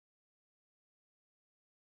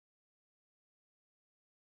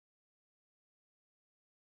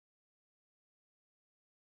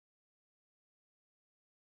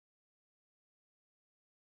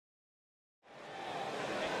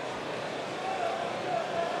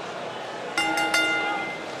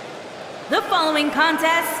The following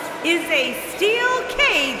contest is a steel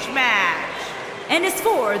cage match and is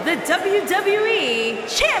for the WWE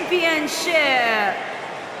Championship.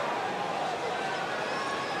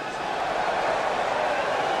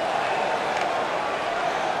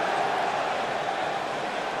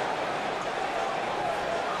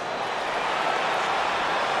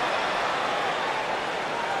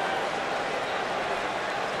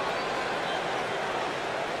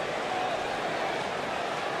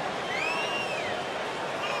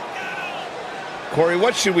 Corey,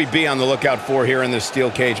 what should we be on the lookout for here in this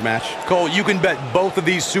steel cage match? Cole, you can bet both of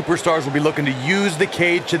these superstars will be looking to use the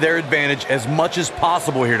cage to their advantage as much as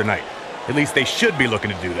possible here tonight. At least they should be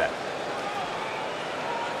looking to do that.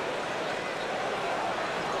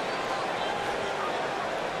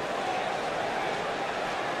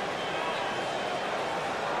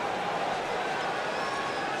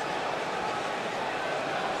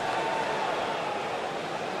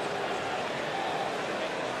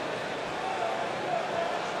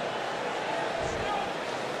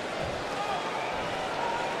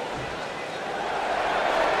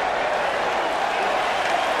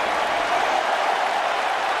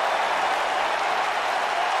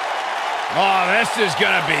 Oh, this is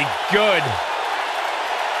gonna be good.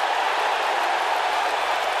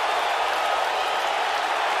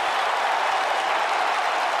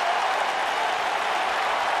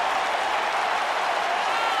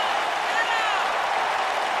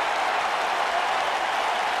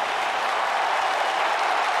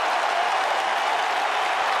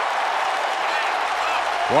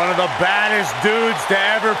 One of the baddest dudes to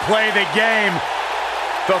ever play the game.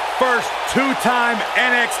 The first two-time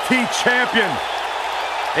NXT champion.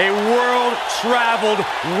 A world-traveled,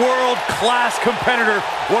 world-class competitor.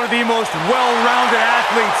 One of the most well-rounded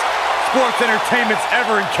athletes sports entertainment's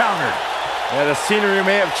ever encountered. Yeah, the scenery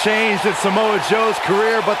may have changed in Samoa Joe's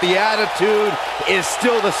career, but the attitude is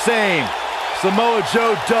still the same. Samoa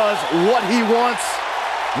Joe does what he wants,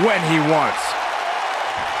 when he wants.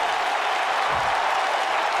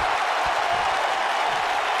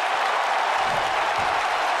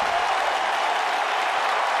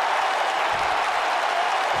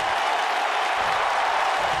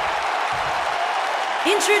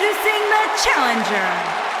 Introducing the challenger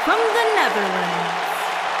from the Netherlands,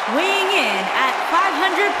 weighing in at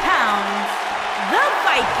 500 pounds, the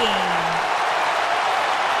Viking.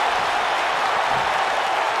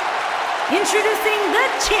 Introducing the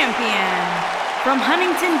champion from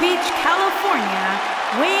Huntington Beach, California,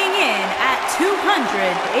 weighing in at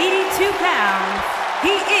 282 pounds,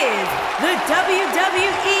 he is the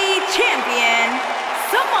WWE Champion,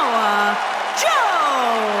 Samoa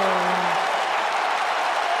Joe.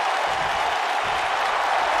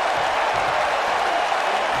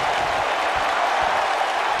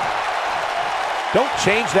 Don't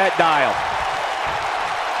change that dial.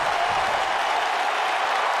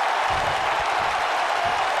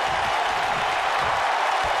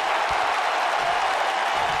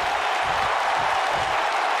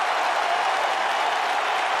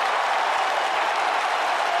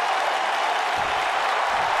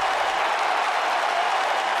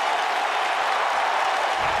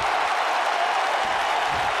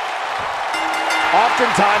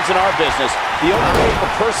 Oftentimes in our business, the only way for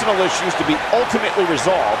personal issues to be ultimately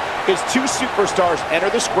resolved is two superstars enter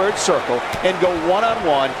the squared circle and go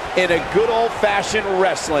one-on-one in a good old-fashioned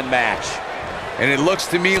wrestling match. And it looks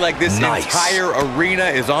to me like this entire arena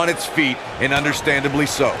is on its feet, and understandably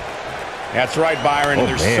so. That's right, Byron.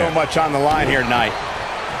 There's so much on the line here tonight.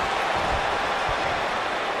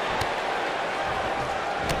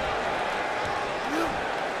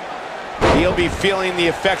 He'll be feeling the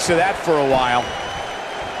effects of that for a while.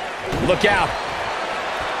 Look out.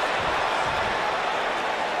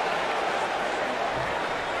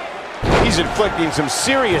 He's inflicting some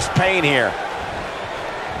serious pain here.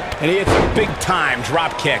 And he hits a big-time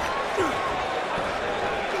drop kick.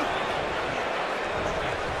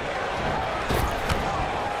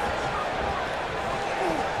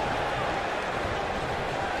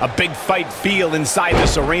 A big fight feel inside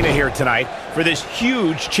this arena here tonight for this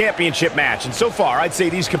huge championship match. And so far, I'd say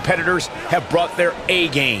these competitors have brought their A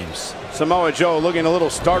games. Samoa Joe looking a little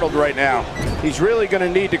startled right now. He's really going to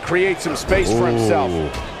need to create some space for himself.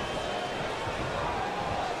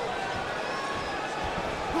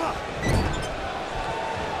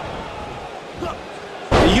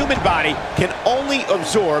 The human body can only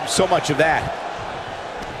absorb so much of that.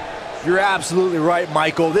 You're absolutely right,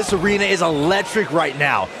 Michael. This arena is electric right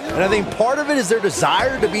now. And I think part of it is their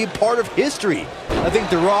desire to be part of history. I think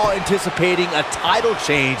they're all anticipating a title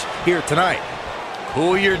change here tonight.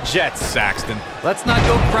 Cool your jets, Saxton. Let's not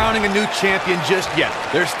go crowning a new champion just yet.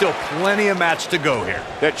 There's still plenty of match to go here.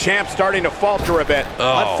 The champ's starting to falter a bit.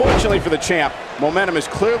 Unfortunately for the champ, momentum is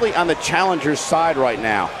clearly on the challenger's side right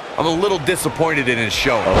now. I'm a little disappointed in his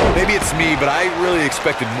show. Maybe it's me, but I really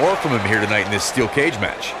expected more from him here tonight in this steel cage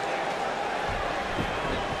match.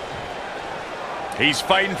 He's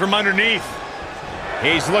fighting from underneath.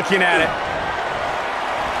 He's looking at it.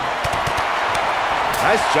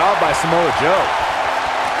 Nice job by Samoa Joe.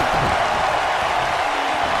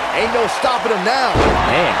 Ain't no stopping him now.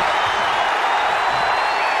 Man.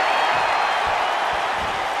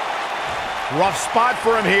 Rough spot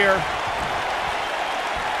for him here.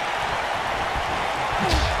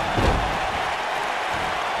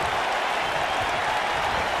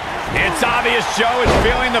 It's obvious Joe is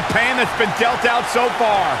feeling the pain that's been dealt out so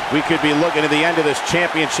far. We could be looking at the end of this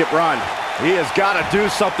championship run. He has got to do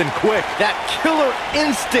something quick. That killer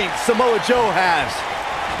instinct Samoa Joe has.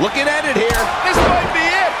 Looking at it here. This might be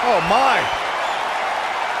it. Oh, my.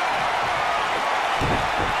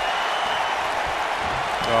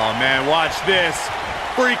 Oh, man, watch this.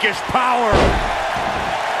 Freakish power.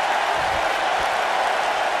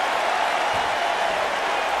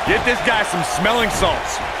 Get this guy some smelling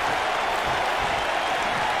salts.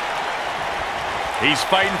 He's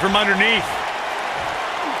fighting from underneath.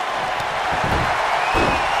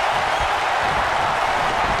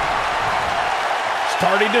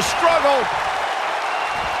 Starting to struggle.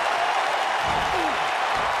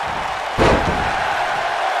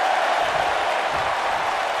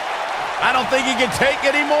 I don't think he can take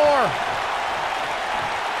any more.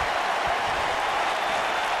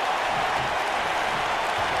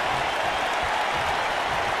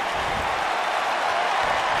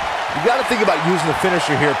 You got to think about using the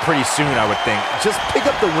finisher here pretty soon, I would think. Just pick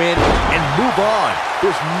up the win and move on.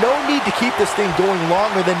 There's no need to keep this thing going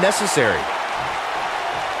longer than necessary.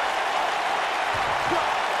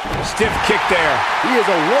 Stiff kick there. He is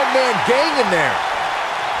a one-man gang in there.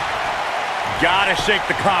 Gotta shake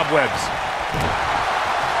the cobwebs.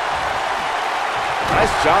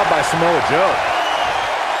 Nice job by Samoa Joe.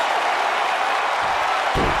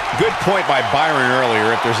 Good point by Byron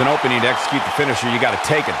earlier. If there's an opening to execute the finisher, you got to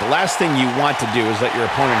take it. The last thing you want to do is let your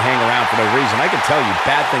opponent hang around for no reason. I can tell you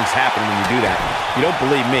bad things happen when you do that. You don't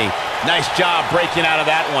believe me. Nice job breaking out of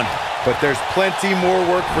that one. But there's plenty more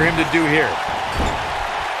work for him to do here.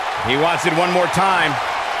 He wants it one more time.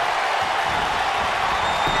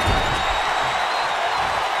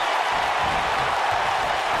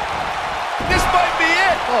 This might be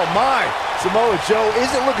it. Oh, my. Samoa Joe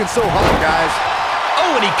isn't looking so hot, guys.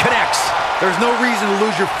 Oh, and he connects. There's no reason to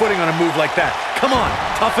lose your footing on a move like that. Come on,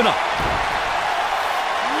 toughen up.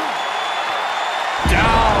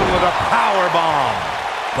 Down with a power bomb.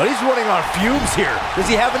 But he's running on fumes here. Does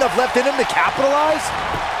he have enough left in him to capitalize?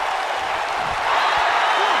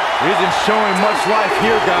 He isn't showing much life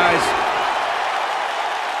here, guys.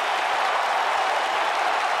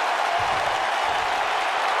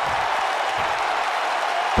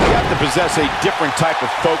 You have to possess a different type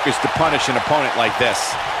of focus to punish an opponent like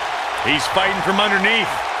this. He's fighting from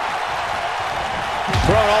underneath.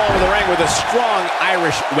 Thrown all over the ring with a strong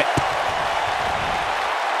Irish whip.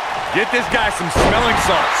 Get this guy some smelling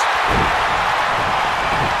salts.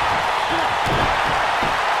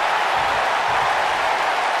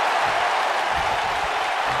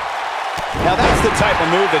 Now that's the type of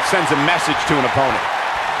move that sends a message to an opponent.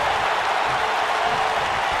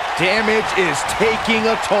 Damage is taking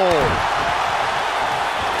a toll.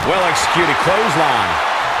 Well executed clothesline.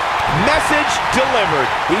 Message delivered.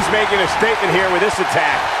 He's making a statement here with this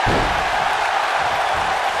attack.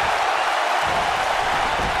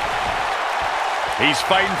 He's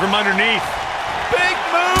fighting from underneath. Big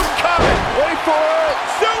move coming. Wait for it.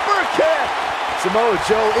 Super kick. Samoa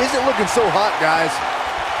Joe isn't looking so hot, guys.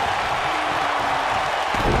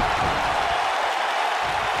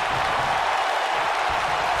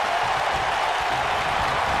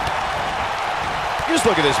 Just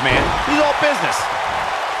look at this man. He's all business.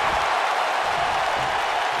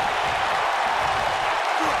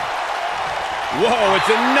 Whoa, it's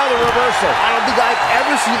another reversal. I don't think I've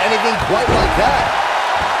ever seen anything quite like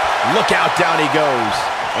that. Look out, down he goes.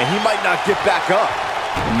 And he might not get back up.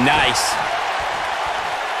 Nice.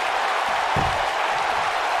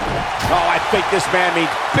 Oh, I think this man means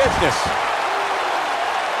business.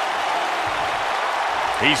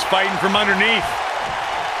 He's fighting from underneath.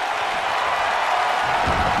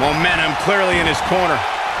 Momentum clearly in his corner.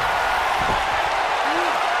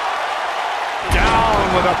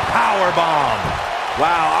 Down with a power bomb.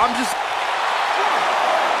 Wow, I'm just...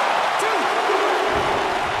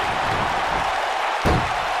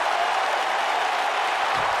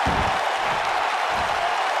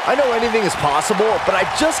 I know anything is possible, but I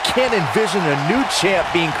just can't envision a new champ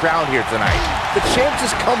being crowned here tonight. The champ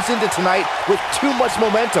just comes into tonight with too much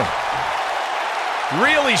momentum.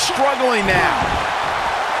 Really struggling now.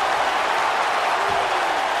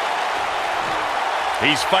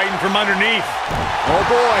 He's fighting from underneath. Oh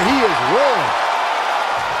boy, he is rolling.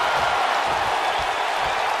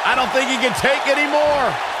 I don't think he can take anymore.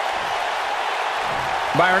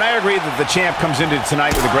 Byron, I agree that the champ comes into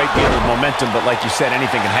tonight with a great deal of momentum, but like you said,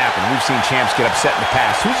 anything can happen. We've seen champs get upset in the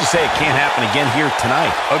past. Who's to say it can't happen again here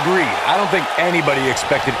tonight? Agreed. I don't think anybody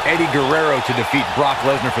expected Eddie Guerrero to defeat Brock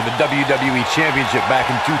Lesnar for the WWE Championship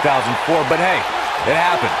back in 2004, but hey, it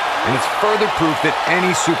happened. And it's further proof that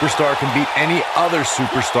any superstar can beat any other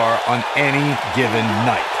superstar on any given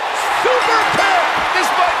night. Super kick!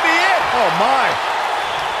 This might be it! Oh my!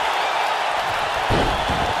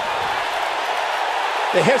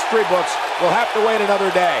 The history books will have to wait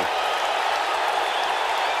another day.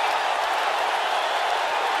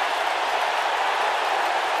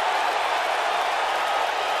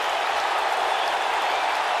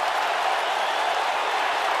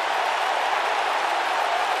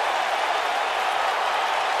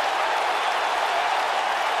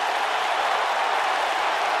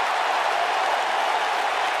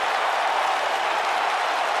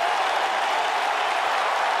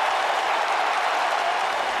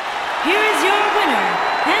 Here is your winner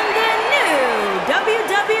and the new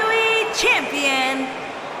WWE Champion,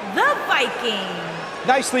 the Viking.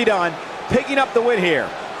 Nicely done, picking up the win here.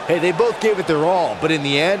 Hey, they both gave it their all, but in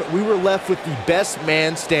the end, we were left with the best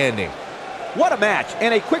man standing. What a match,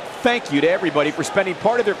 and a quick thank you to everybody for spending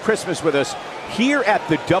part of their Christmas with us here at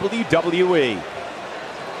the WWE.